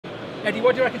Eddie,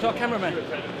 what do you reckon to our cameraman?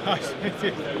 Nice.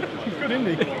 Good, isn't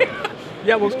he?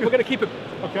 Yeah, we're going to keep it.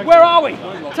 Okay. Where are we?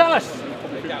 Tell us.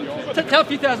 Tell a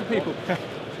few thousand people.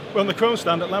 We're on the Krone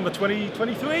stand at LAMMA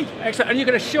 2023. Excellent. And you're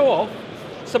going to show off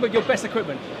some of your best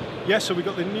equipment. Yes, so we've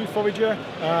got the new forager,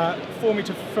 4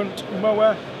 metre front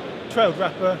mower, trail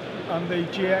wrapper, and the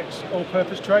GX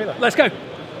all-purpose trailer. Let's go.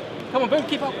 Come on, Boom,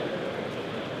 keep up.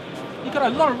 You've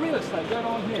got a lot of real estate going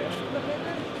on here. Look at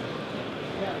this.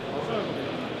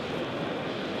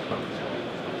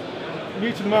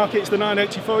 New to the market, it's the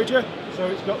 980 forager. So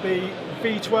it's got the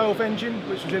V12 engine,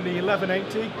 which was in the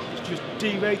 1180. It's just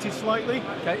derated slightly.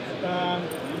 Okay.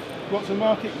 What's the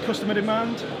market? Customer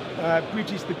demand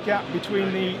bridges the gap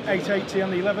between the 880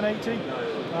 and the 1180.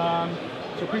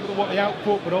 So people that want the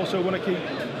output, but also want to keep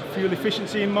fuel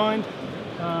efficiency in mind.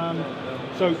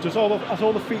 So it has all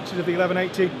the features of the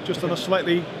 1180, just on a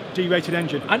slightly derated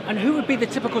engine. And who would be the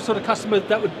typical sort of customer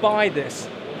that would buy this?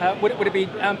 Would it be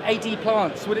AD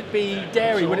plants? Would it be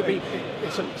dairy? So would it be?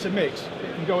 It's a mix.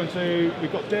 It can go into.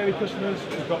 We've got dairy customers.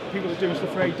 We've got people that do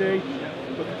stuff for AD,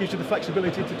 but it gives you the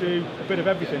flexibility to do a bit of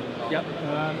everything. Yep.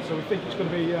 So we think it's going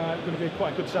to be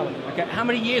quite a good seller. Okay. How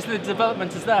many years of the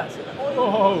development is that?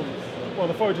 Oh, well,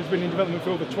 the forager's been in development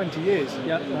for over 20 years.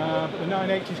 Yep. But the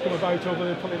 980's come about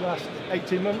over probably the last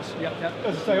 18 months. Yep. Yep.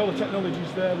 As I say, all the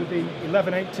technology's there with the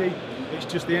 1180. It's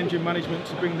just the engine management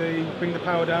to bring the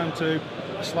power down to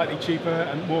a slightly cheaper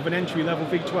and more of an entry-level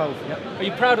V12. Yep. Are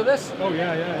you proud of this? Oh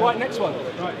yeah. Right, next one.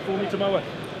 Right, 4 metre mower.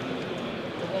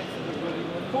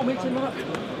 4 metre mark.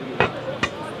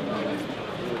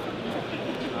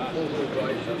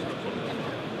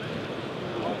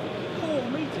 4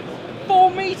 metres.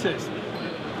 4 metres.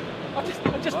 I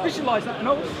just visualised that in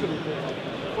old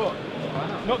school.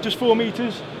 Not just 4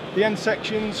 metres. The end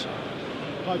sections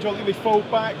hydraulically fold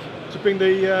back to bring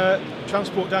the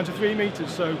transport down to 3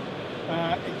 metres. So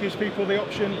it gives people the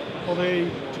option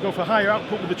to go for higher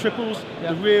output with the triples.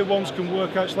 Yep. The rear ones can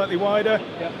work out slightly wider.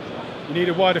 Yep. You need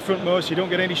a wider front mower so you don't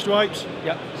get any stripes.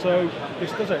 Yep. So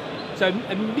this does it. So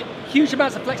huge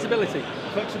amounts of flexibility.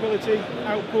 Flexibility,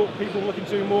 output, people looking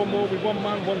to do more and more with one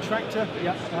man, one tractor.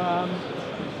 Yep.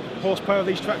 Horsepower of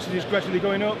these tractors is gradually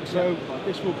going up, so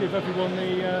this will give everyone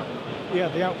the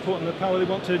output and the power they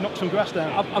want to knock some grass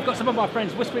down. I've got some of my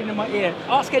friends whispering in my ear,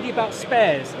 ask Eddie about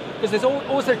spares, because there's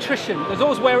always attrition, there's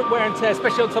always wear and tear,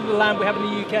 especially on some of the land we have in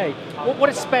the UK. What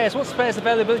is spares? What's spares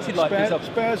availability like?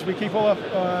 Spares, we keep all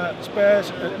our spares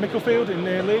at Micklefield in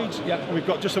near Leeds. Yep. And we've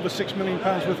got just over £6 million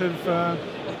worth of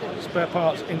spare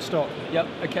parts in stock. Yep,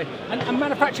 okay. And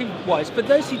manufacturing-wise, for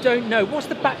those who don't know, what's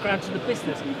the background to the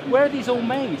business? Where are these all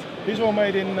made? These are all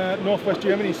made in northwest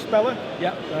Germany, Speller.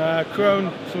 Yep.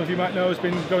 Krone, some of you might know, has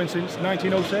been going since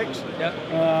 1906. Yep.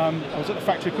 I was at the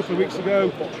factory a couple of weeks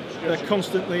ago. They're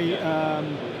constantly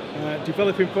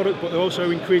developing product, but they're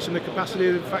also increasing the capacity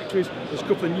of the factories. There's a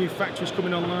couple of new factories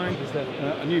coming online,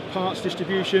 a new parts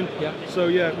distribution. Yep. So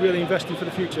yeah, really investing for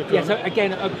the future. Yeah, so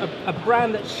again, a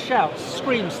brand that shouts,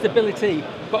 screams stability,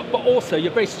 but also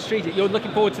you're very strategic. You're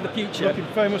looking forward to the future.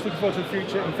 Very much looking forward to the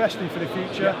future, investing for the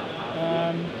future.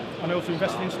 Yep. And also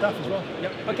investing in staff as well.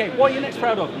 Yep. Okay, what are you next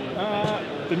proud of?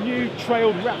 The new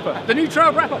trailed wrapper. The new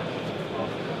trailed wrapper. I'm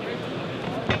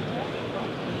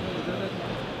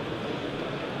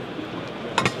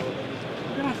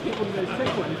going to have to get one of those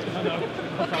thick ones. I know,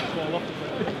 I can't fall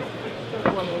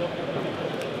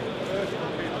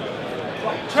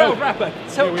off. Trailed wrapper.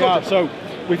 Here we are. So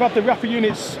we've had the wrapper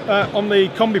units on the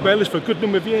combi balers for a good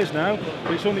number of years now,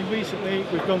 but it's only recently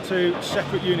we've gone to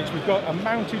separate units. We've got a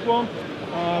mounted one,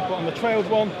 but on the trailed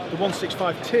one, the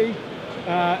 165T,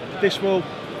 this will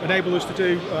enable us to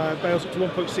do bales up to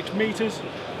 1.6 metres,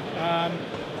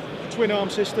 twin arm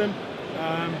system,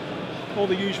 all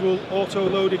the usual auto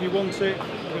load if you want it.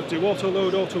 We'll do auto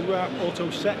load, auto wrap, auto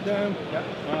set down.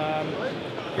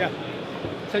 Yeah.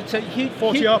 So huge,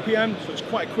 40 RPM, so it's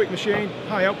quite a quick machine,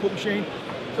 high output machine.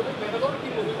 So a lot of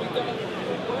people who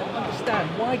don't understand,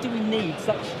 why do we need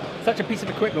such a piece of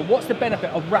equipment? What's the benefit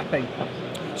of wrapping?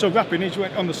 So wrapping is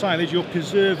on the silage, you're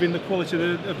preserving the quality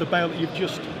of the bale that you've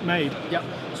just made. Yep.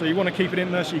 So you want to keep it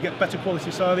in there so you get better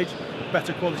quality silage,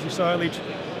 better food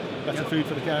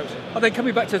for the cows. Oh, then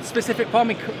coming back to a specific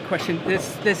farming question,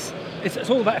 it's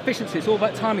all about efficiency, it's all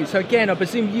about timing. So again, I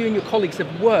presume you and your colleagues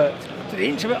have worked to the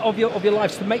inch of your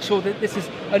lives to make sure that this is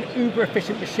an uber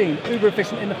efficient machine, uber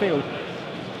efficient in the field.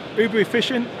 Uber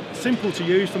efficient, simple to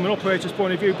use from an operator's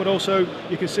point of view, but also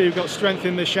you can see we've got strength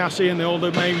in the chassis and all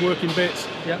the main working bits.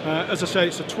 Yep. As I say,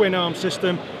 it's a twin arm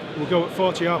system. We'll go at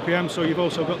 40 RPM, so you've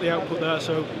also got the output there.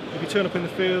 So if you turn up in the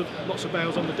field, lots of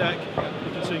bales on the deck,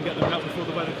 you can and soon get them out before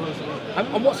the weather closes.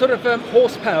 And what sort of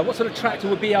horsepower, what sort of tractor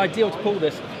would be ideal to pull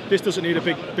this? This doesn't need a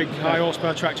big high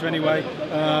horsepower tractor anyway.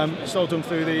 It's all done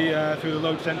through the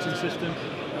load sensing system.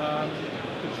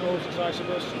 Controls the size of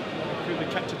us through the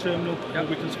tractor terminal. Yep.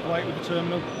 We can supply it with the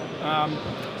terminal.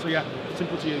 So yeah,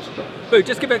 simple to use. Boo,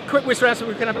 just give it a quick whisk around so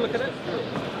we can have a look at it.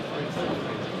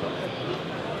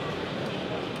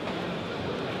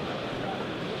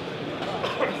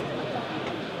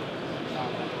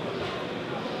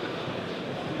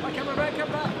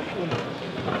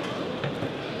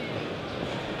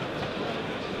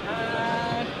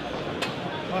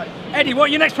 Right. Eddie, what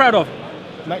are you next proud of?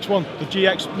 Next one, the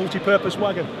GX multi-purpose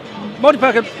wagon.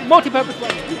 Multi-purpose wagon.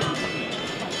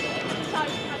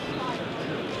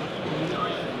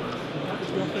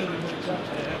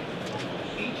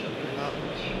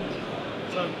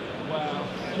 So, wow,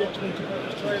 GX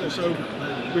multi-purpose trailer. So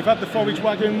we've had the forage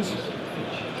wagons.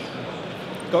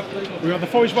 We have the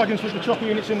forage wagons with the chopper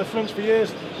units in the fronts for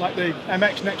years, like the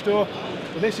MX next door.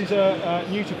 But this is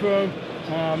new to Krone.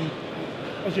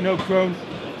 As you know, Krone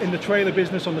in the trailer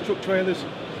business, on the truck trailers,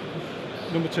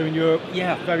 number 2 in Europe.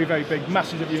 Yeah. Very, very big,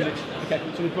 masses of units. Okay.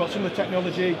 So we've brought some of the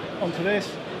technology onto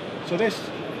this. So this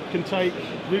can take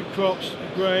root crops,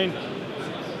 grain,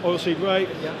 oilseed rape,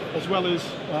 as well as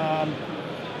a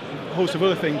host of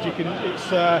other things. It's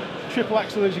triple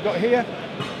axle as you've got here,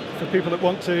 for people that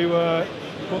want to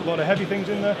put a lot of heavy things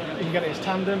in there. You can get it as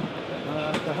tandem.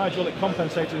 The hydraulic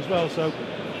compensator as well, so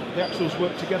the axles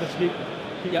work together to keep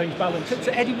things balanced.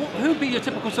 So Eddie, who would be your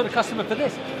typical sort of customer for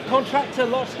this? Contractor,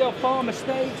 large-scale farm,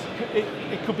 estates?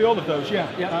 It could be all of those, yeah.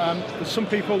 There's some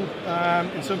people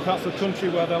in some parts of the country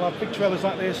where they'll have big trailers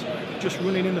like this just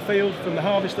running in the field from the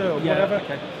harvester or whatever,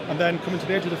 and then coming to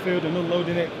the edge of the field and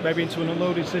unloading it, maybe into an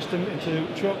unloading system, into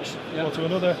trucks or to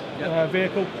another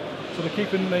vehicle. So they're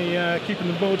keeping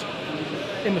the mud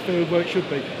in the field where it should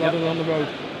be, rather than on the road.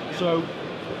 So,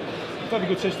 very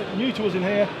good system. New to us in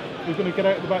here. We're going to get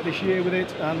out at the back this year with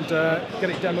it and get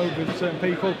it demoed with certain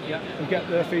people and get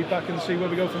their feedback and see where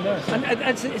we go from there. And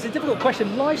it's a difficult question,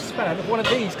 lifespan of one of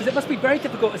these, because it must be very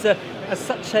difficult as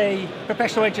such a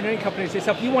professional engineering company as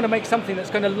yourself. You want to make something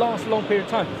that's going to last a long period of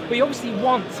time, but you obviously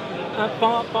want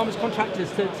farmers,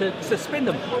 contractors to spin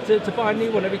them, to buy a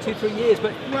new one every 2-3 years.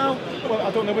 But well,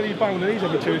 I don't know whether you buy one of these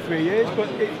every 2 or 3 years, but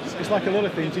it's like a lot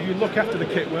of things. If you look after the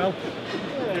kit well,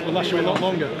 it will last you a lot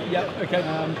longer. Yeah. Okay.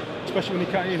 Especially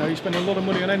when you spend a lot of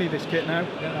money on any of this kit now.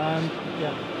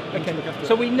 Okay.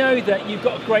 So we know that you've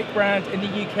got a great brand in the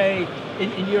UK,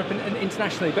 in Europe, and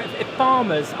internationally. But if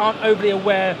farmers aren't overly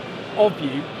aware of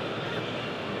you,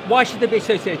 why should they be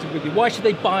associated with you? Why should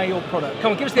they buy your product?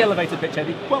 Come on, give us the elevator pitch,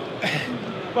 Eddie.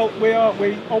 Well,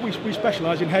 we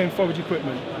specialise in hay and forage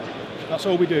equipment. That's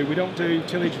all we do. We don't do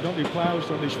tillage, we don't do ploughs,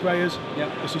 don't do sprayers.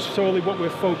 This is solely what we're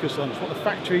focused on. It's what the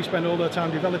factories spend all their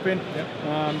time developing.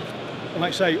 And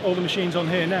like I say, all the machines on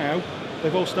here now,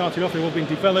 they've all started off, they've all been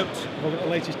developed, we've all got the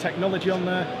latest technology on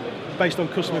there, based on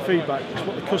customer feedback. It's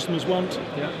what the customers want.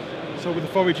 So with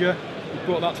the forager, we've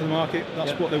brought that to the market,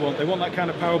 that's what they want. They want that kind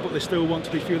of power, but they still want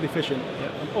to be fuel efficient.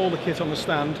 And all the kit on the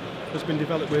stand has been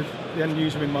developed with the end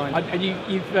user in mind.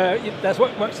 And that's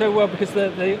what works so well, because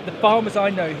the farmers I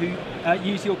know who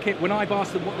use your kit, when I've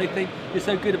asked them what they think is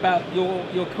so good about your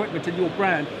equipment and your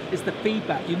brand, is the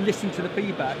feedback. You listen to the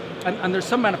feedback, and there are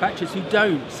some manufacturers who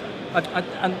don't,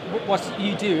 and what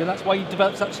you do, and that's why you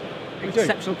develop such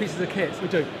exceptional pieces of kit.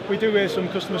 We do hear some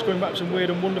customers coming back with some weird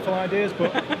and wonderful ideas,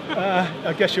 but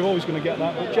I guess you're always going to get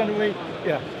that. But generally,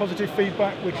 positive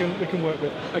feedback we can work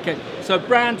with. Okay, so a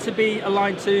brand to be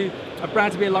aligned to for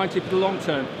the long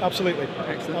term. Absolutely.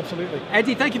 Excellent. Absolutely.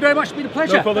 Eddie, thank you very much. It's been a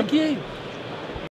pleasure. No problem. Thank you.